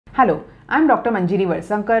Hello, I am Dr. Manjiri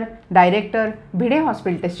Valsangkar, Director, Bhide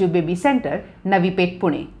Hospital Test Tube Baby Center, Navi Peth,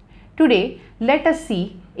 Pune. Today, let us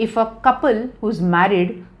see if a couple who's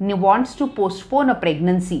married wants to postpone a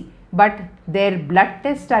pregnancy, but their blood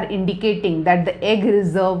tests are indicating that the egg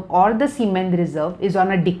reserve or the semen reserve is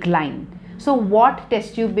on a decline. So, what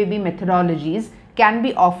test tube baby methodologies can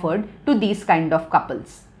be offered to these kind of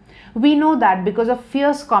couples? We know that because of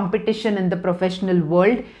fierce competition in the professional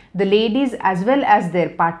world, the ladies as well as their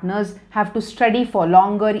partners have to study for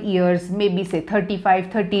longer years, maybe say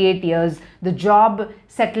 35, 38 years. The job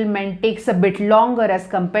settlement takes a bit longer as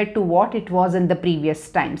compared to what it was in the previous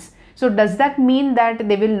times. So does that mean that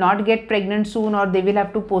they will not get pregnant soon, or they will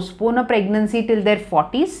have to postpone a pregnancy till their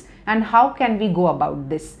 40s? And how can we go about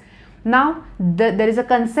this? Now, there is a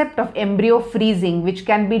concept of embryo freezing which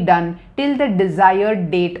can be done till the desired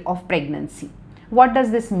date of pregnancy. What does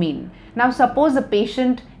this mean? Now, suppose a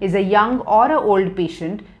patient is a young or an old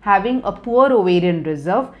patient having a poor ovarian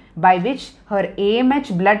reserve, by which her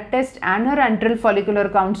AMH blood test and her antral follicular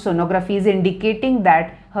count sonography is indicating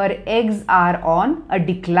that her eggs are on a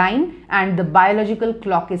decline and the biological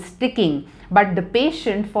clock is ticking. But the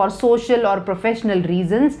patient, for social or professional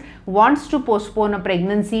reasons, wants to postpone a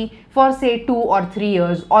pregnancy for say 2 or 3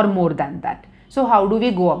 years or more than that. So how do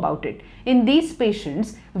we go about it? In these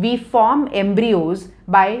patients, we form embryos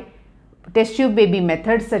by test tube baby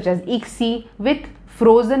methods such as ICSI with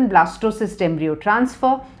frozen blastocyst embryo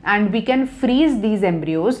transfer, and we can freeze these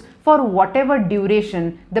embryos for whatever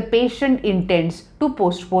duration the patient intends to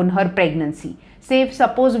postpone her pregnancy. Say,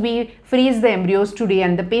 suppose we freeze the embryos today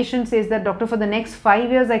and the patient says that, doctor, for the next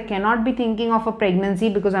 5 years I cannot be thinking of a pregnancy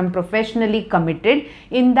because I am professionally committed.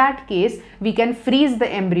 In that case, we can freeze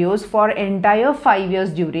the embryos for entire 5 years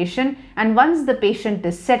duration, and once the patient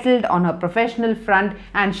is settled on her professional front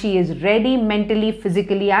and she is ready mentally,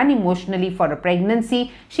 physically and emotionally for a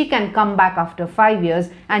pregnancy, she can come back after 5 years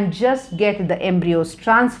and just get the embryos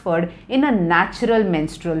transferred in a natural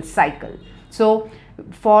menstrual cycle. So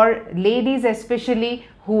for ladies especially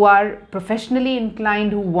who are professionally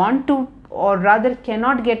inclined, who want to or rather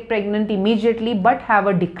cannot get pregnant immediately but have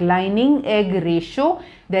a declining egg ratio,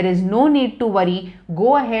 there is no need to worry.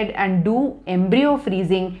 Go ahead and do embryo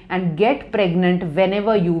freezing and get pregnant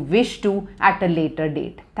whenever you wish to at a later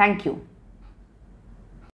date. Thank you.